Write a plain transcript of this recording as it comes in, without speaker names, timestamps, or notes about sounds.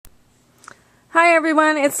Hi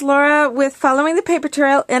everyone, it's Laura with Following the Paper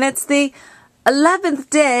Trail, and it's the 11th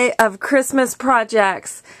day of Christmas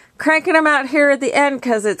projects. Cranking them out here at the end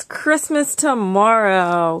because it's Christmas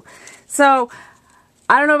tomorrow. So,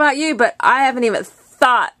 I don't know about you, but I haven't even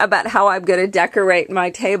thought about how I'm going to decorate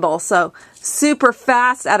my table. So, super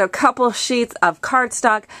fast, out of a couple sheets of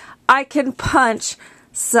cardstock, I can punch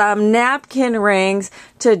some napkin rings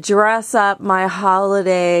to dress up my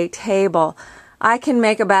holiday table. I can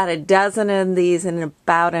make about a dozen of these in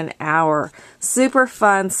about an hour. Super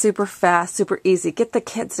fun, super fast, super easy. Get the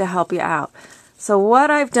kids to help you out. So what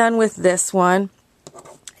I've done with this one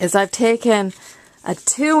is I've taken a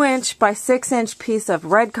 2" by 6" piece of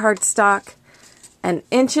red cardstock, an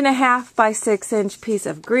 1.5" by 6" piece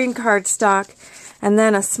of green cardstock, and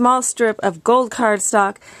then a small strip of gold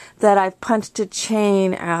cardstock that I've punched a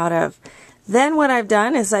chain out of. Then what I've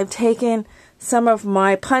done is I've taken some of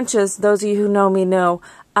my punches. Those of you who know me know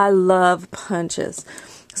I love punches.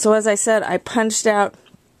 So as I said, I punched out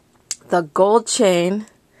the gold chain.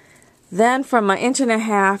 Then from my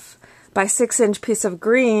 1.5" by 6" piece of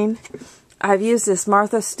green, I've used this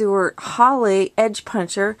Martha Stewart Holly edge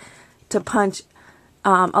puncher to punch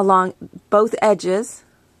along both edges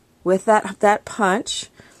with that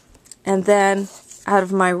punch. And then out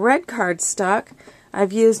of my red cardstock,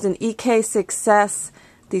 I've used an EK Success,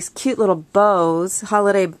 these cute little bows,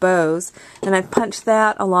 holiday bows, and I punched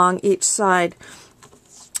that along each side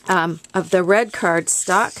of the red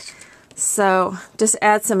cardstock. So just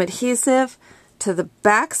add some adhesive to the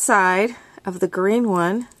back side of the green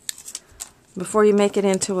one before you make it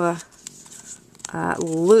into a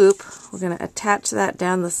loop. We're going to attach that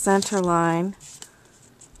down the center line.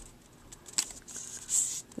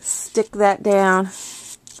 Stick that down.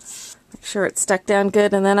 Make sure it's stuck down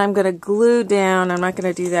good, and then I'm going to glue down. I'm not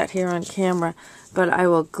going to do that here on camera, but I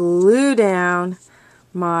will glue down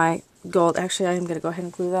my gold. Actually, I'm going to go ahead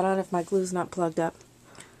and glue that on if my glue's not plugged up.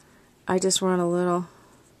 I just run a little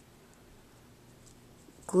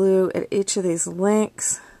glue at each of these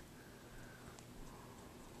links.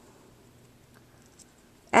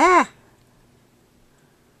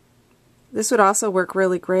 This would also work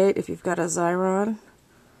really great if you've got a Xyron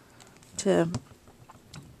to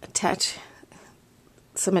attach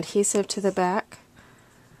some adhesive to the back.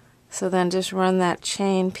 So then just run that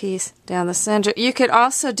chain piece down the center. You could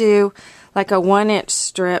also do like a 1"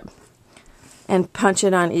 strip and punch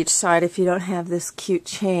it on each side if you don't have this cute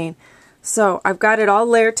chain. So I've got it all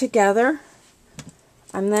layered together.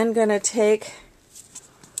 I'm then going to take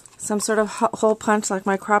some sort of hole punch like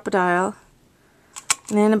my crocodile,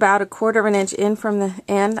 and then about 1/4 inch in from the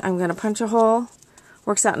end I'm going to punch a hole.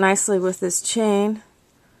 Works out nicely with this chain.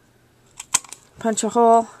 Punch a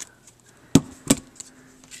hole.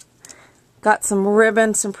 Got some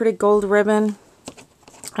ribbon, some pretty gold ribbon,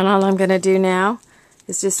 and all I'm going to do now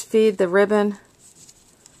is just feed the ribbon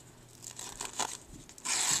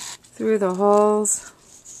through the holes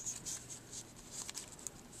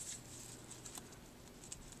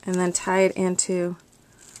and then tie it into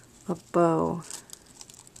a bow.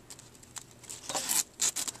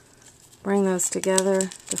 Bring those together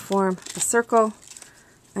to form a circle,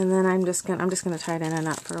 and then I'm just gonna tie it in a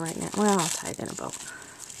knot for right now. Well, I'll tie it in a bow.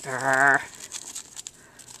 Arrgh.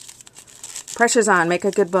 Pressure's on. Make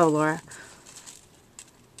a good bow, Laura.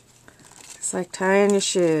 It's like tying your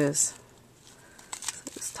shoes.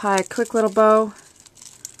 So just tie a quick little bow.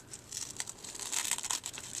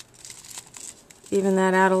 Even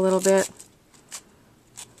that out a little bit.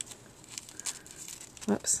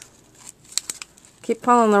 Whoops. Keep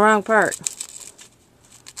pulling the wrong part.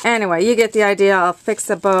 Anyway, you get the idea. I'll fix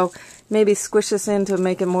the bow. Maybe squish this in to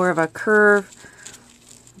make it more of a curve.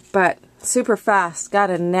 But super fast.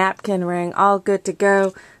 Got a napkin ring all good to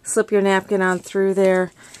go. Slip your napkin on through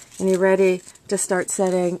there and you're ready to start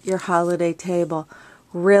setting your holiday table.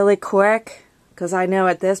 Really quick, because I know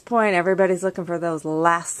at this point everybody's looking for those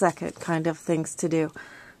last second kind of things to do.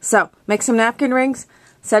 So make some napkin rings,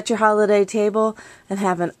 set your holiday table, and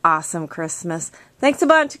have an awesome Christmas. Thanks a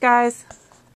bunch, guys.